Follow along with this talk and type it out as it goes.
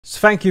So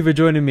thank you for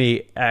joining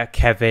me,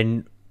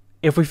 Kevin.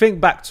 If we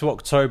think back to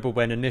October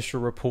when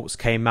initial reports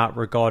came out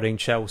regarding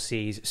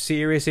Chelsea's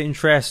serious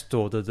interest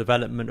or the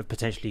development of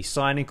potentially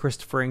signing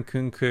Christopher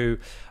Nkunku,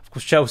 of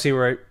course Chelsea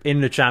were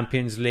in the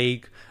Champions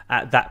League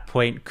at that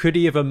point. Could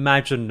he have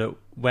imagined that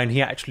when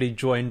he actually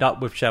joined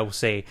up with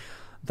Chelsea,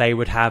 they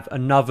would have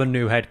another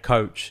new head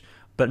coach,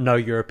 but no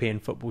European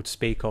football to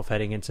speak of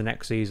heading into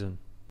next season?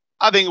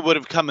 I think it would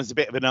have come as a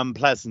bit of an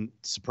unpleasant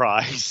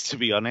surprise, to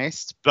be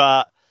honest.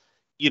 But,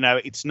 you know,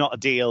 it's not a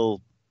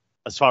deal,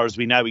 as far as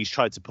we know, he's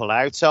tried to pull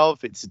out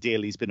of. It's a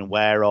deal he's been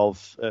aware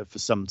of for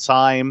some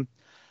time.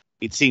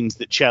 It seems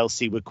that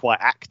Chelsea were quite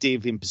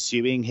active in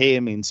pursuing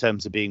him in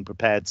terms of being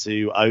prepared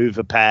to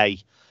overpay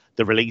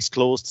the release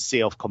clause to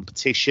see off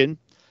competition.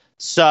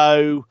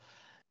 So,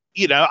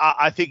 you know,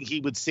 I think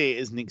he would see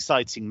it as an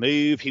exciting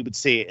move. He would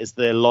see it as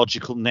the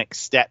logical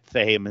next step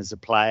for him as a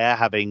player,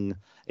 having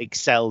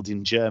excelled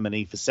in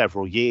Germany for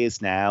several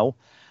years now.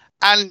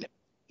 And,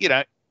 you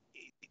know,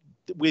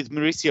 with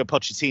Mauricio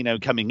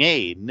Pochettino coming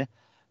in,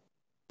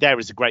 there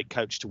is a great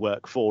coach to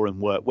work for and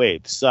work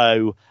with.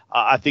 So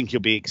I think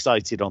you'll be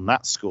excited on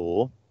that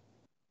score.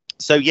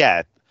 So,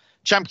 yeah,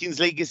 Champions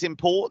League is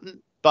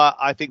important, but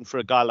I think for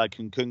a guy like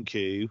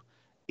Nkunku,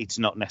 it's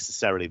not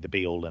necessarily the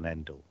be-all and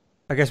end-all.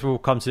 I guess we'll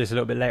come to this a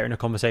little bit later in the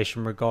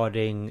conversation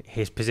regarding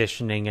his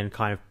positioning and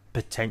kind of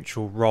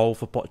potential role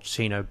for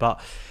Pochettino.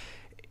 But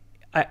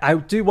I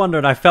do wonder,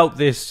 and I felt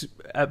this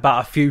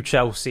about a few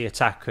Chelsea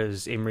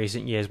attackers in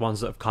recent years, ones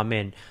that have come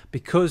in,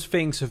 because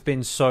things have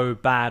been so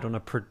bad on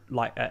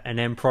an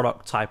end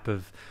product type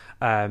of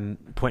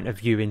point of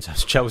view in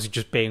terms of Chelsea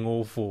just being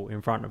awful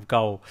in front of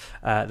goal,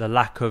 the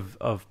lack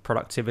of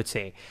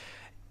productivity.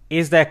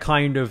 Is there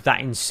kind of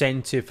that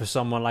incentive for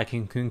someone like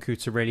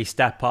Nkunku to really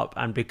step up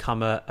and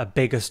become a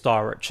bigger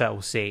star at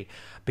Chelsea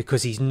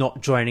because he's not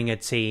joining a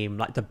team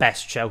like the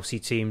best Chelsea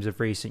teams of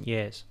recent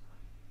years?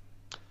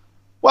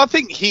 Well, I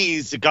think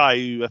he's a guy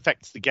who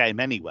affects the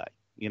game anyway.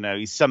 You know,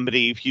 he's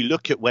somebody, if you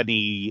look at when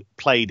he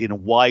played in a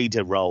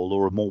wider role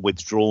or a more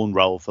withdrawn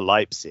role for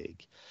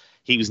Leipzig,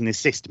 he was an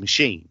assist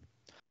machine.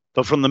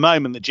 But from the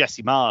moment that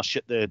Jesse Marsch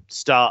at the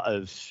start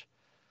of,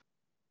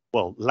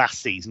 well, last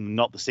season,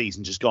 not the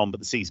season just gone, but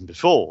the season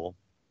before,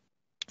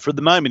 from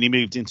the moment he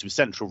moved into a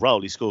central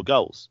role, he scored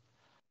goals.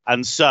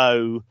 And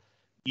so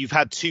you've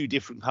had two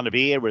different kind of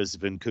eras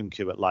of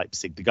Nkunku at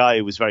Leipzig. The guy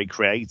who was very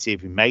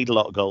creative, who made a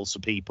lot of goals for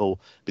people,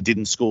 but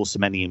didn't score so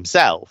many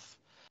himself.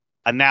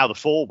 And now the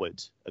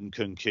forward,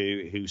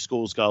 Nkunku, who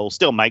scores goals,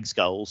 still makes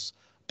goals,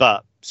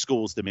 but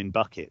scores them in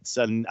buckets.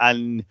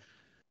 And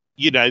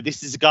you know,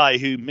 this is a guy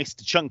who missed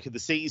a chunk of the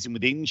season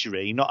with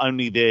injury, not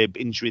only the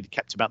injury that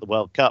kept him out the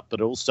World Cup, but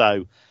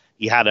also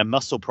he had a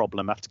muscle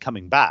problem after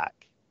coming back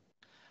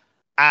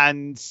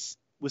and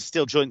was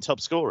still joint top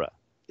scorer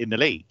in the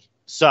league.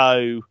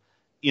 So,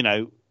 you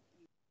know,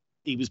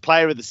 he was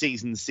player of the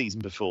season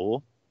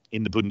before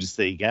in the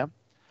Bundesliga,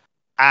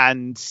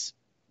 and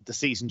the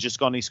season just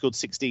gone, he scored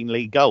 16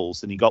 league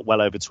goals and he got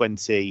well over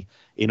 20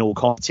 in all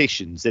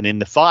competitions. And in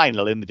the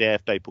final, in the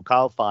DFB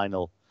Pokal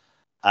final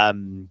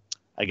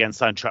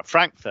against Eintracht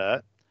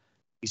Frankfurt,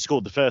 he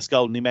scored the first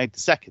goal and he made the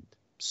second.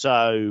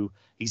 So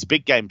he's a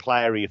big game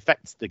player. He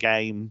affects the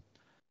game,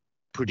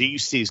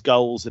 produces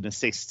goals and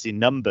assists in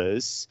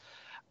numbers.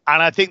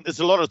 And I think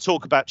there's a lot of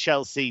talk about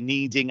Chelsea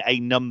needing a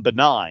number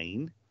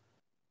 9.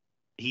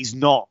 He's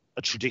not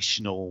a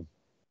traditional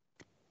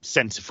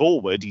centre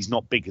forward. He's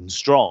not big and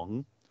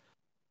strong,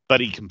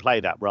 but he can play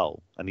that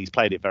role, and he's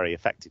played it very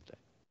effectively.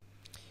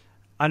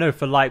 I know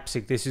for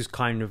Leipzig, this is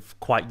kind of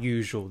quite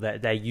usual.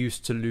 They're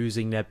used to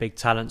losing their big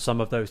talent,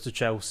 some of those to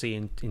Chelsea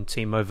in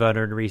Timo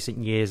Werner in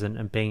recent years,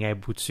 and being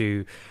able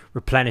to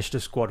replenish the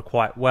squad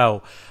quite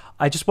well.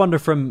 I just wonder,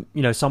 from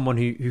someone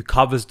who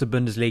covers the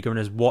Bundesliga and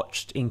has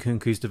watched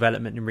Nkunku's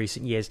development in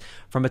recent years,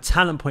 from a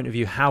talent point of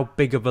view, how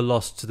big of a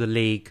loss to the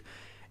league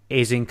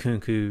is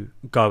Nkunku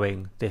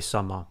going this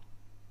summer?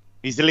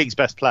 He's the league's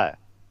best player.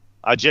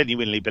 I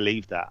genuinely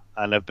believe that,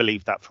 and I've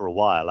believed that for a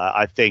while.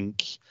 I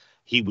think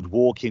he would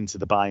walk into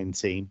the Bayern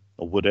team,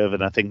 or would have,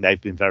 and I think they've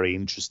been very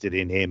interested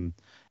in him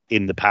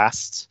in the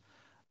past.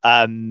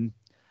 And,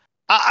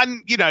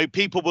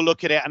 people will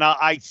look at it, and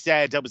I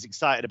said I was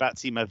excited about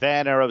Timo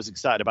Werner, I was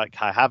excited about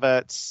Kai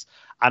Havertz,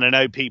 and I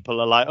know people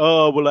are like,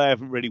 oh, well, they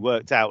haven't really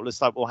worked out. Well,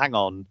 it's like, well, hang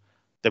on.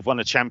 They've won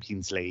a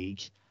Champions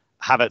League.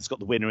 Havertz got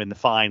the winner in the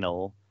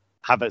final.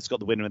 Havertz got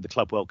the winner in the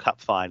Club World Cup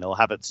final.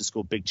 Havertz has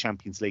scored big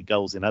Champions League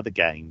goals in other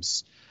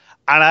games.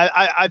 And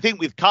I think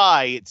with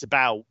Kai, it's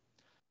about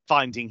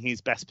finding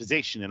his best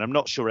position. And I'm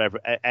not sure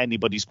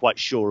anybody's quite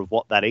sure of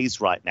what that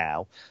is right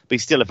now, but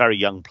he's still a very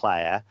young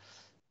player.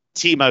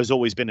 Timo's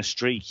always been a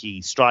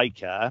streaky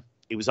striker.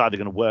 It was either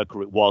going to work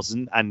or it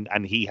wasn't.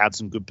 And he had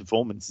some good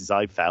performances,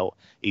 I felt,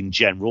 in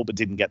general, but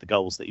didn't get the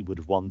goals that he would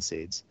have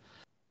wanted.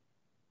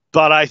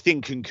 But I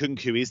think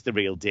Nkunku is the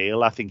real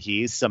deal. I think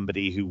he is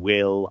somebody who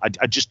will...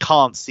 I just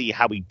can't see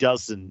how he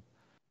doesn't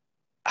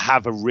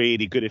have a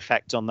really good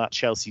effect on that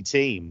Chelsea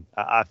team.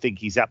 I think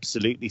he's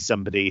absolutely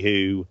somebody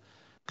who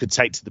could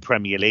take to the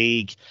Premier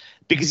League,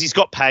 because he's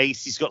got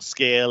pace, he's got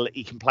skill,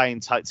 he can play in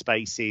tight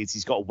spaces,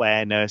 he's got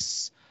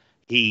awareness,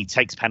 he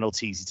takes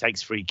penalties, he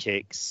takes free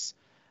kicks.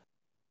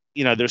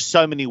 You know, there's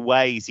so many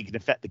ways he can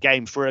affect the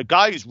game. For a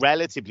guy who's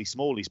relatively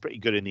small, he's pretty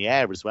good in the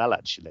air as well,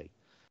 actually.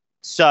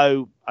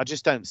 So I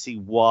just don't see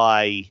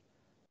why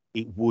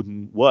it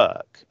wouldn't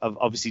work.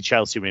 Obviously,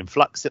 Chelsea are in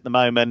flux at the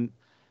moment.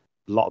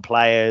 A lot of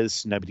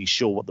players. Nobody's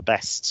sure what the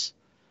best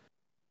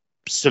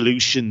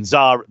solutions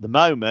are at the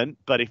moment.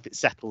 But if it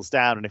settles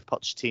down and if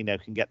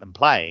Pochettino can get them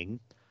playing,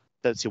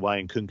 don't see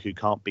why Nkunku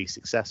can't be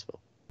successful.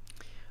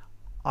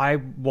 I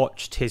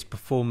watched his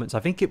performance. I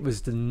think it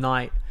was the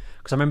night,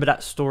 because I remember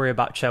that story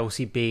about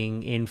Chelsea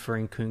being in for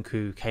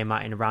Nkunku came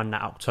out in around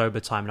that October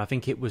time, and I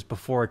think it was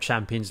before a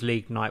Champions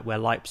League night where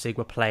Leipzig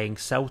were playing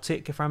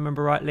Celtic, if I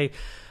remember rightly.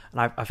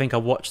 And I think I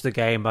watched the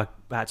game. I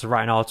had to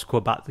write an article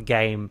about the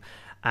game,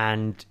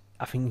 and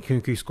I think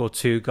Nkunku scored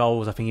 2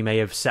 goals. I think he may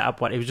have set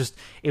up one. It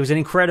was an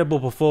incredible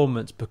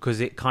performance because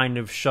it kind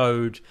of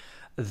showed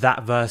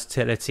that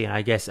versatility. And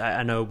I guess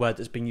I know a word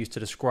that's been used to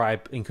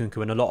describe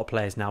Nkunku and a lot of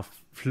players now,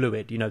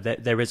 fluid. You know,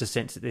 there is a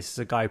sense that this is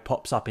a guy who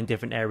pops up in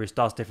different areas,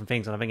 does different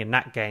things. And I think in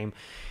that game,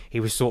 he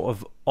was sort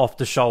of off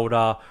the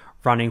shoulder,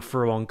 running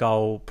through on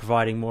goal,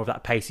 providing more of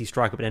that pacey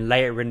striker. But then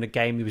later in the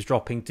game, he was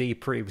dropping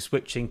deeper. He was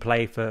switching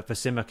play for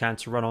Simakan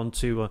to run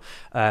onto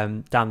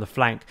down the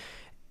flank.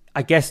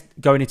 I guess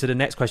going into the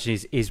next question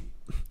is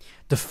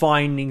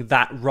defining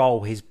that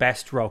role, his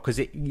best role, because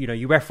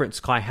you reference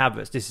Kai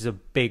Havertz. This is a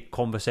big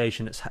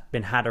conversation that's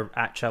been had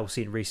at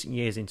Chelsea in recent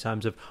years in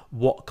terms of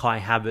what Kai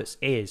Havertz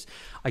is.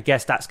 I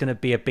guess that's going to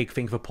be a big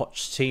thing for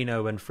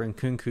Pochettino and for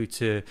Nkunku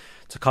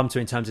to come to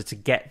in terms of to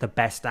get the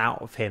best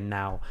out of him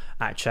now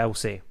at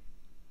Chelsea.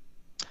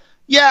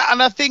 Yeah,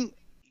 and I think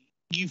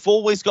you've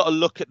always got to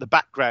look at the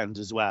background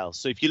as well.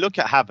 So if you look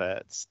at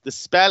Havertz, the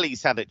spell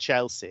he's had at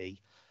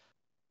Chelsea,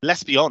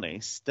 let's be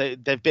honest,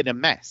 they've been a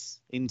mess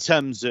in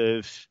terms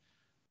of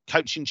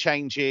coaching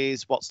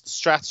changes, what's the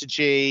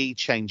strategy,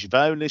 change of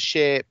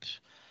ownership,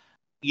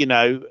 you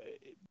know,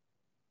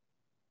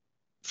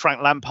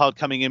 Frank Lampard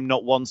coming in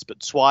not once but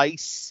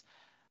twice.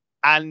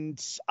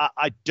 And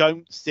I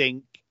don't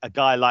think a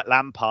guy like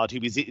Lampard,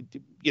 who is,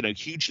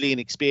 hugely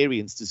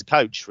inexperienced as a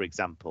coach, for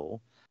example,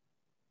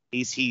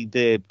 is he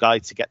the guy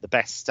to get the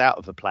best out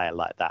of a player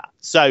like that?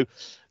 So,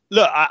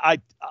 look, I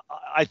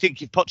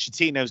think if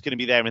Pochettino is going to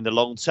be there in the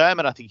long term,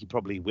 and I think he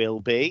probably will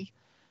be,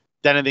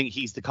 then I think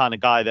he's the kind of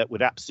guy that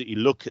would absolutely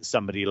look at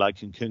somebody like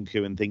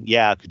Nkunku and think,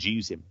 yeah, I could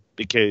use him,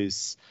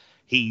 because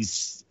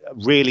he's a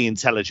really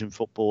intelligent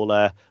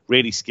footballer,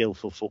 really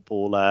skillful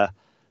footballer,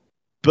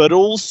 but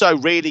also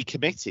really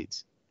committed.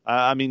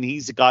 I mean,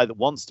 he's a guy that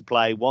wants to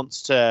play,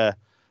 wants to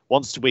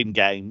win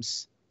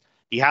games.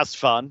 He has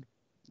fun.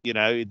 You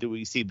know,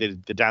 we see the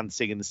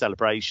dancing and the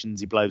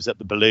celebrations. He blows up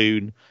the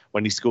balloon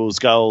when he scores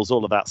goals,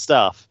 all of that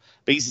stuff.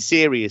 But he's a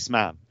serious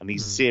man, and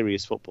he's a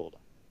serious footballer.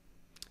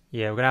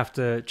 Yeah, we're going to have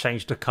to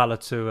change the colour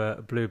to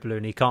a blue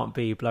balloon. He can't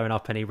be blowing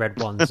up any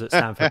red ones at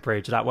Stamford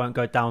Bridge. That won't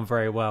go down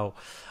very well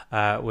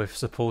with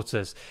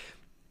supporters.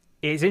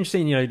 It's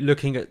interesting,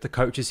 looking at the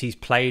coaches he's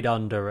played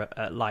under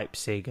at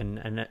Leipzig,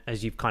 and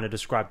as you've kind of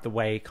described the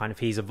way kind of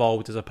he's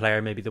evolved as a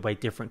player, maybe the way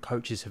different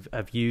coaches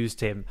have used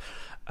him.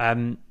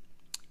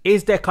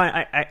 Is there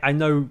I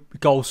know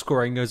goal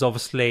scoring is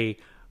obviously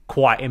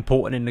quite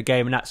important in the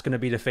game, and that's going to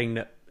be the thing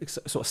that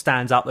sort of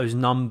stands out, those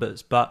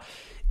numbers. But,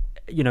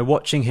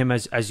 watching him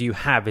as you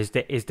have, is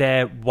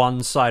there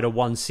one side or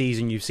one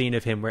season you've seen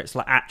of him where it's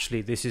like,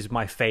 actually, this is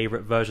my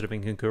favourite version of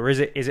Nkunku, or is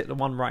it the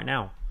one right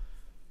now?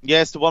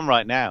 Yeah, it's the one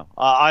right now.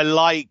 I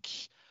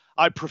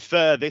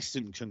prefer this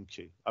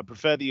Nkunku. I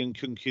prefer the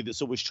Nkunku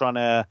that's always trying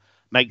to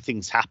make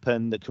things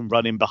happen, that can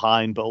run in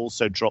behind, but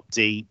also drop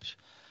deep.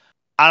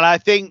 And I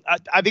think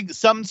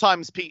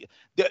sometimes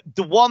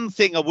the one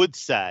thing I would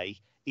say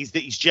is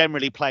that he's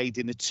generally played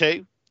in a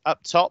 2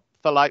 up top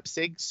for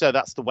Leipzig. So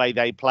that's the way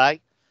they play.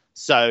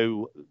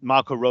 So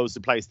Marco Rose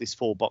plays this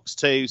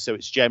 4-box-2. So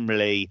it's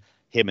generally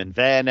him and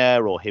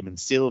Werner, or him and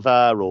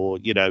Silva, or,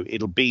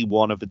 it'll be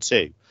one of the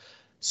 2.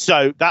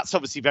 So that's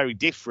obviously very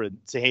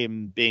different to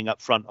him being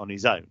up front on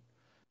his own.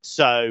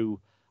 So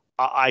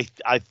I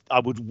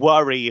would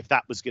worry if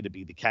that was going to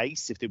be the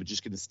case, if they were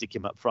just going to stick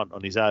him up front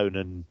on his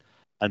own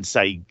and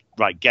say,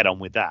 right, get on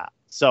with that.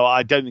 So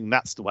I don't think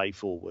that's the way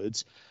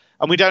forward.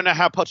 And we don't know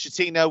how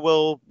Pochettino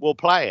will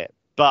play it.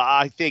 But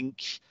I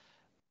think,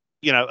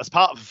 as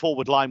part of a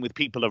forward line with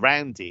people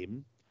around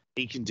him,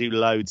 he can do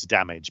loads of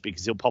damage,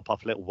 because he'll pop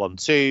off little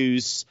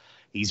 1-2s.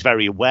 He's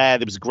very aware.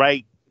 The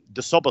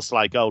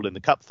Szoboszlai goal in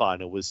the cup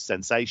final was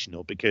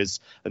sensational,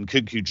 because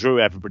Nkunku drew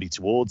everybody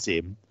towards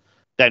him,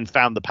 then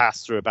found the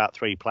pass through about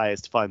 3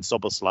 players to find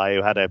Szoboszlai,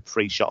 who had a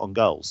free shot on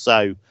goal.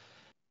 So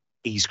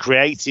he's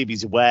creative,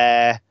 he's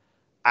aware,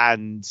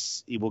 and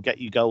he will get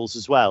you goals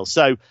as well.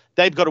 So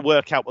they've got to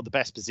work out what the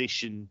best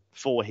position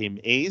for him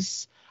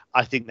is.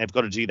 I think they've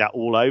got to do that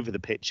all over the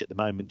pitch at the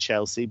moment,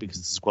 Chelsea, because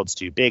the squad's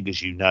too big,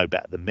 as you know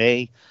better than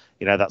me.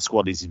 That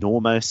squad is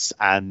enormous,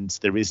 and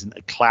there isn't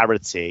a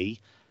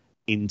clarity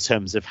in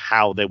terms of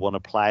how they want to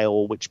play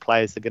or which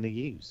players they're going to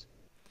use.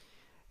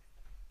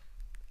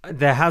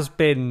 There has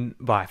been,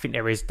 well, I think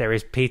there is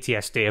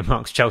PTSD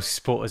amongst Chelsea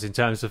supporters in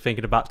terms of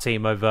thinking about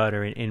Timo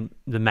Werner in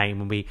the main,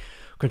 when we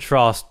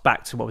contrast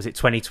back to,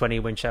 2020,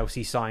 when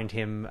Chelsea signed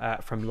him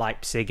from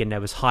Leipzig, and there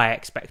was high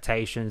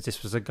expectations.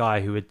 This was a guy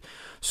who had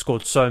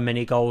scored so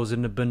many goals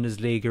in the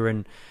Bundesliga,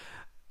 and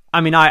I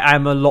mean, I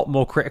am a lot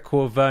more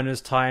critical of Werner's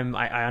time.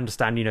 I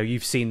understand,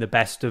 you've seen the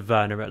best of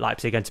Werner at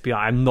Leipzig, and to be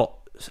honest,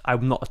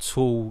 I'm not at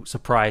all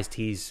surprised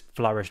he's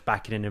flourished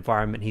back in an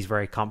environment he's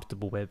very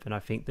comfortable with. And I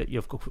think that,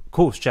 of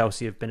course,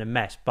 Chelsea have been a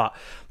mess, but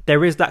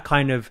there is that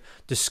kind of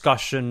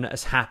discussion that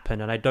has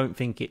happened, and I don't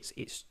think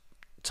it's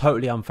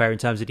totally unfair in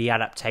terms of the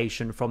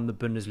adaptation from the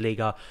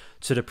Bundesliga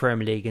to the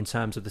Premier League, in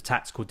terms of the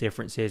tactical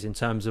differences, in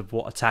terms of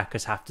what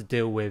attackers have to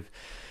deal with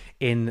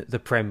in the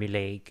Premier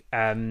League.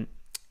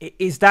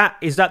 Is that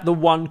the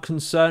one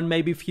concern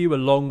maybe for you,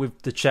 along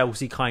with the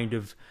Chelsea kind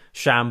of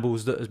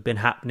shambles that has been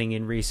happening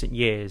in recent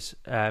years?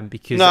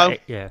 Because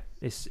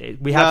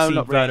we have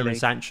seen Werner and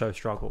Sancho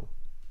struggle.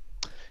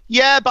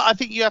 Yeah, but I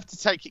think you have to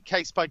take it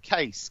case by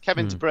case.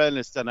 Kevin De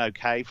Bruyne's done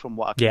okay from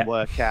what I can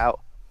work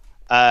out.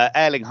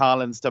 Erling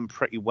Haaland's done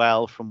pretty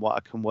well from what I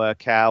can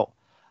work out.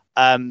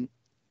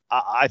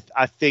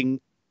 I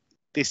think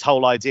this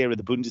whole idea of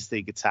the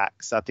Bundesliga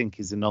tax, I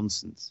think, is a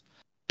nonsense.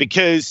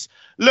 Because,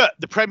 look,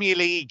 the Premier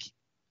League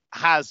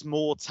has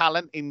more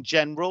talent in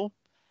general.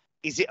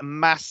 Is it a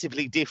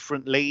massively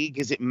different league?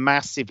 Is it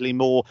massively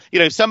more...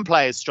 some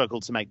players struggle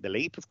to make the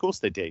leap. Of course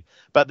they do.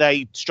 But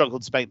they struggle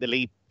to make the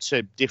leap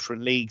to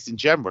different leagues in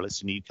general.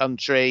 It's a new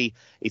country.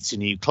 It's a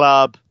new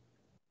club.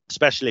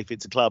 Especially if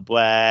it's a club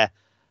where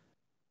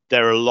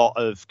there are a lot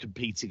of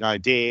competing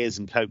ideas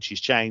and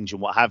coaches change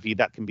and what have you.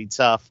 That can be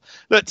tough.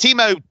 Look,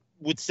 Timo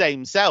would say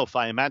himself,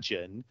 I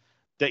imagine,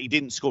 that he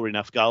didn't score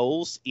enough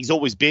goals. He's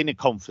always been a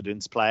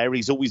confidence player.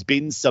 He's always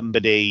been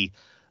somebody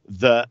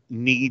that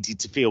needed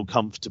to feel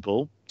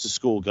comfortable to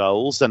score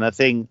goals. And I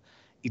think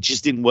it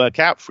just didn't work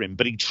out for him.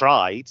 But he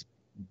tried.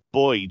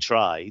 Boy, he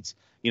tried.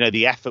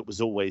 The effort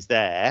was always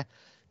there.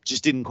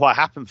 Just didn't quite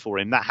happen for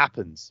him. That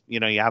happens. You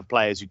have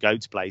players who go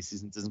to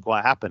places and it doesn't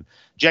quite happen.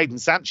 Jadon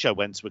Sancho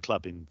went to a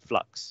club in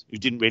flux who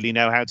didn't really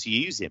know how to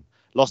use him.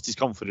 Lost his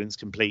confidence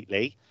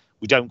completely.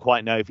 We don't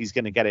quite know if he's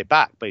going to get it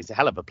back, but he's a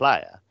hell of a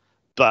player.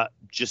 But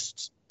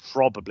just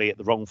probably at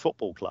the wrong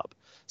football club.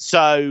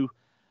 So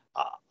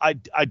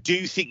I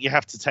do think you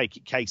have to take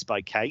it case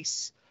by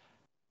case.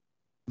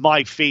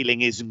 My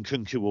feeling is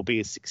Nkunku will be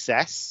a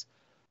success.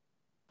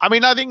 I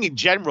mean, I think in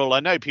general,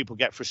 I know people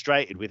get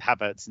frustrated with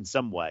Havertz in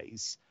some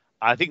ways.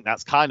 I think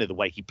that's kind of the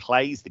way he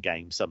plays the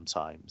game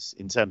sometimes,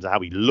 in terms of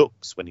how he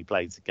looks when he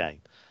plays the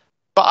game.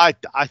 But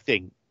I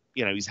think,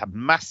 he's had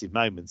massive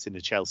moments in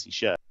the Chelsea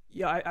shirt.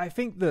 Yeah, I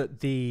think that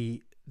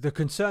the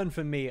concern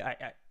for me,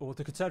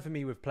 the concern for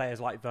me with players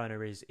like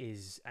Werner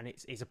is and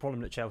it's a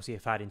problem that Chelsea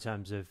have had in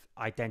terms of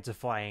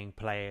identifying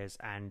players,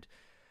 and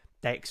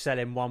they excel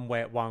in one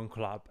way at one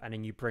club, and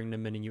then you bring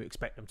them in and you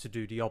expect them to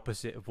do the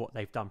opposite of what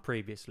they've done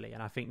previously.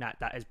 And I think that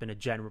has been a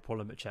general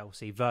problem at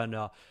Chelsea.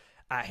 Werner,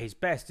 at his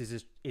best,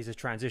 is a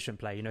transition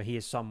player. He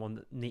is someone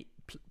that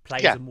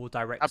plays a more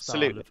direct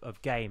style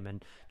of game,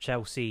 and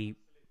Chelsea,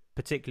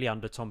 particularly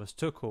under Thomas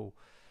Tuchel,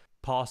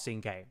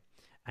 passing game.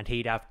 And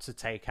he'd have to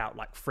take out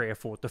like 3 or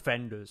 4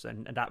 defenders,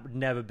 and that would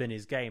never been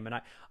his game.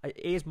 And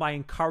here's my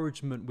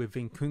encouragement with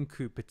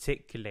Nkunku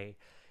particularly,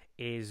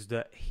 is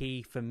that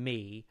he, for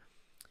me,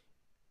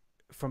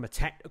 from a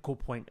technical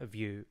point of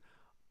view,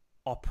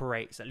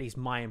 operates, at least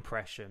my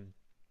impression,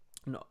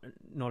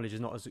 knowledge is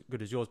not as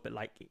good as yours, but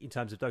like in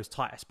terms of those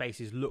tighter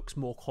spaces, looks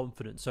more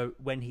confident. So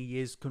when he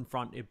is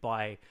confronted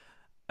by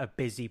a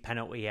busy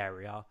penalty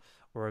area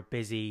or a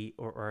busy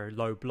or a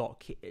low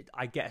block,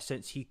 I get a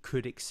sense he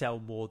could excel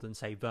more than,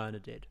 say, Werner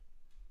did.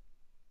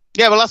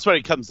 Yeah, well, that's where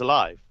he comes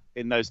alive,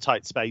 in those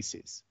tight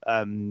spaces.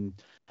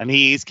 And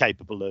he is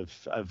capable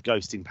of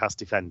ghosting past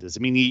defenders. I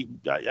mean,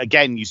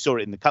 you saw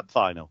it in the cup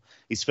final.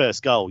 His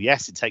first goal,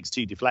 yes, it takes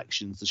 2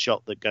 deflections, the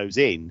shot that goes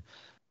in,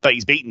 but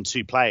he's beaten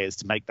 2 players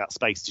to make that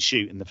space to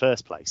shoot in the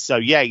first place. So,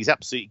 yeah, he's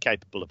absolutely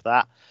capable of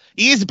that.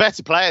 He is a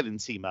better player than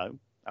Timo,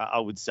 I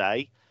would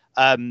say.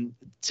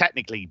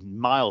 Technically,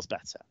 miles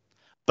better.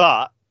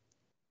 But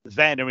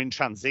Werner in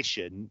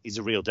transition is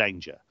a real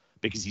danger,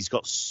 because he's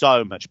got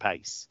so much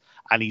pace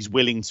and he's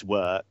willing to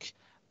work.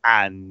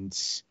 And,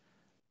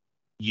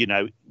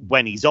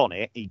 when he's on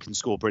it, he can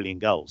score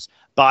brilliant goals.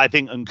 But I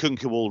think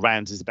Nkunku all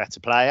round is a better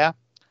player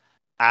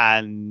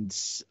and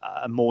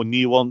a more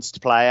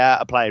nuanced player,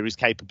 a player who's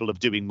capable of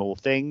doing more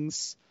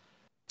things.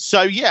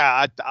 So,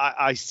 yeah,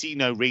 I see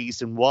no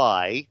reason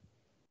why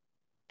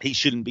he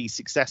shouldn't be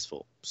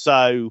successful.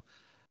 So,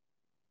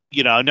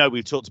 I know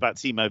we've talked about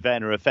Timo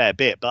Werner a fair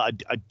bit,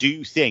 but I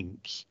do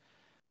think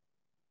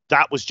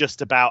that was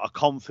just about a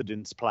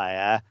confidence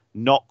player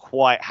not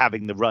quite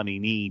having the run he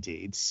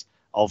needed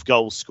of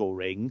goal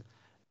scoring,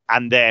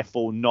 and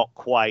therefore not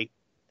quite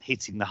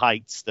hitting the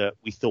heights that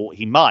we thought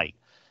he might.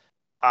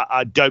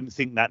 I don't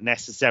think that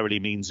necessarily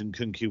means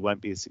Nkunku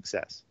won't be a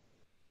success.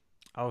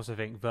 I also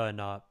think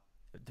Werner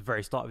at the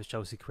very start of his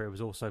Chelsea career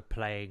was also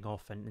playing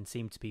off and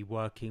seemed to be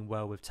working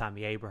well with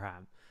Tammy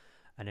Abraham.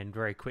 And then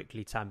very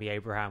quickly, Tammy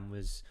Abraham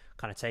was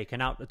kind of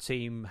taken out the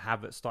team.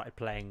 Havertz started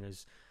playing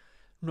as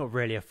not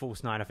really a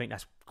false nine. I think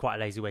that's quite a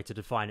lazy way to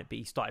define it, but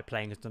he started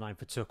playing as the nine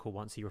for Tuchel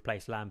once he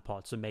replaced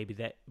Lampard. So maybe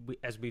that,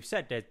 as we've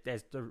said,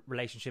 there's the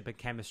relationship and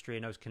chemistry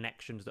and those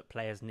connections that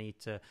players need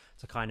to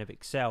kind of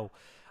excel.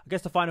 I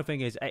guess the final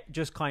thing is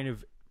just kind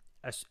of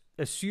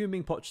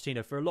assuming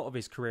Pochettino, for a lot of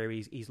his career,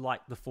 he's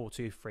like the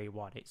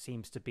 4-2-3-1. It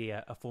seems to be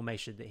a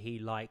formation that he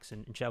likes,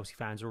 and Chelsea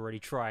fans are already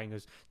trying,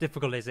 as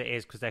difficult as it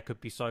is, because there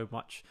could be so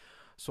much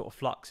sort of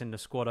flux in the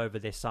squad over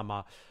this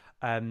summer.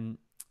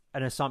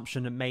 An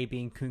assumption that maybe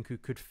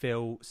Nkunku could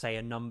fill, say,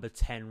 a number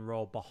 10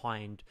 role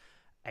behind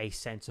a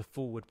centre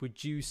forward.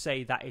 Would you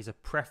say that is a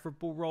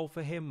preferable role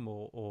for him,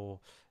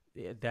 or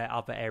there are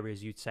other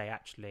areas you'd say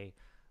actually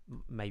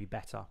maybe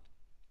better?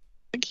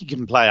 I think he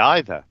can play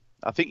either.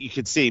 I think you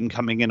could see him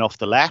coming in off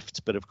the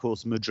left, but of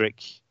course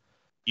Mudryk,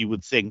 you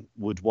would think,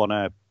 would want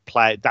to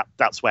play.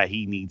 That's where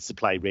he needs to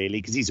play, really,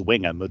 because he's a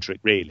winger, Mudryk,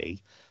 really.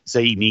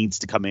 So he needs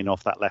to come in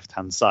off that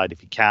left-hand side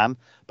if he can.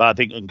 But I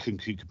think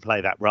Nkunku can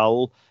play that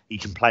role. He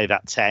can play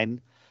that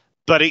 10.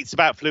 But it's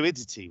about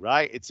fluidity,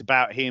 right? It's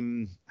about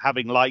him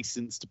having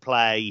license to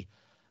play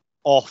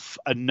off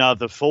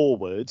another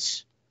forward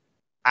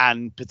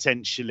and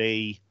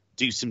potentially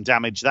do some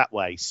damage that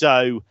way.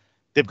 So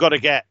they've got to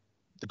get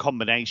the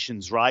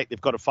combinations right.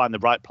 They've got to find the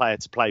right player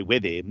to play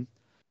with him.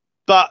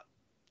 But,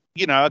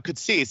 you know, I could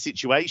see a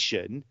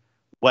situation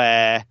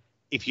where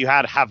if you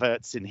had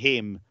Havertz and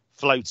him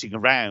floating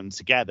around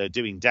together,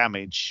 doing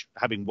damage,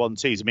 having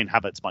 1-2s. I mean,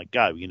 Havertz might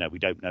go. You know, we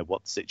don't know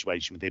what the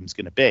situation with him is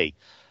going to be.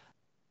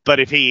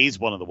 But if he is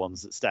one of the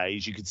ones that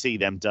stays, you could see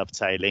them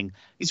dovetailing.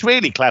 He's a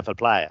really clever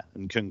player,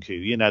 Nkunku.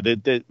 You know,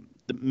 the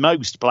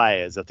most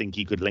players, I think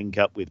he could link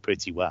up with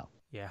pretty well.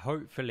 Yeah,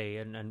 hopefully.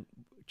 And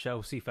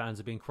Chelsea fans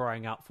have been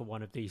crying out for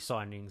one of these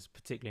signings,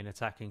 particularly in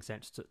attacking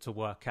sense, to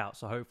work out.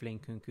 So hopefully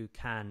Nkunku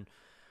can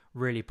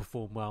really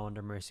perform well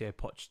under Mauricio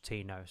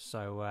Pochettino.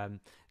 So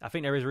I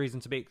think there is reason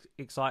to be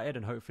excited,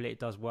 and hopefully it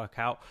does work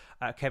out.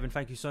 Kevin,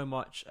 thank you so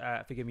much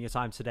for giving me your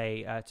time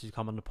today to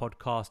come on the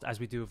podcast. As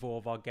we do with all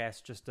of our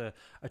guests, just a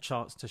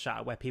chance to shout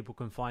out where people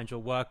can find your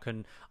work.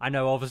 And I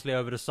know obviously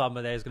over the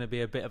summer there's going to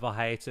be a bit of a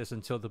hiatus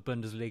until the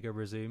Bundesliga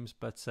resumes,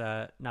 but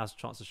now's a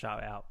chance to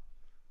shout it out.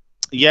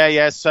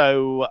 Yeah.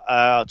 So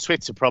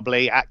Twitter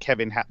probably, at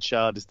Kevin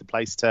Hatchard is the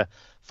place to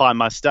find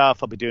my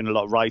stuff. I'll be doing a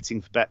lot of writing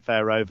for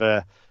Betfair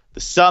over the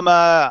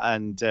summer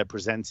and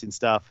presenting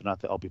stuff, and I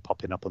think I'll be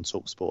popping up on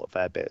TalkSport a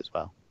fair bit as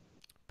well.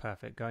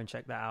 Perfect. Go and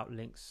check that out.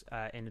 Links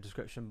in the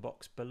description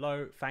box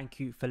below.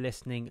 Thank you for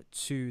listening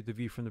to the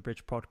View from the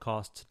Bridge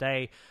podcast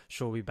today.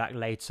 Sure, we'll be back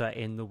later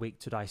in the week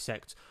to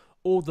dissect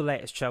all the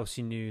latest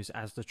Chelsea news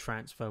as the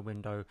transfer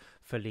window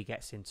fully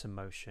gets into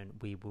motion.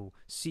 We will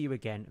see you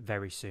again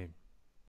very soon.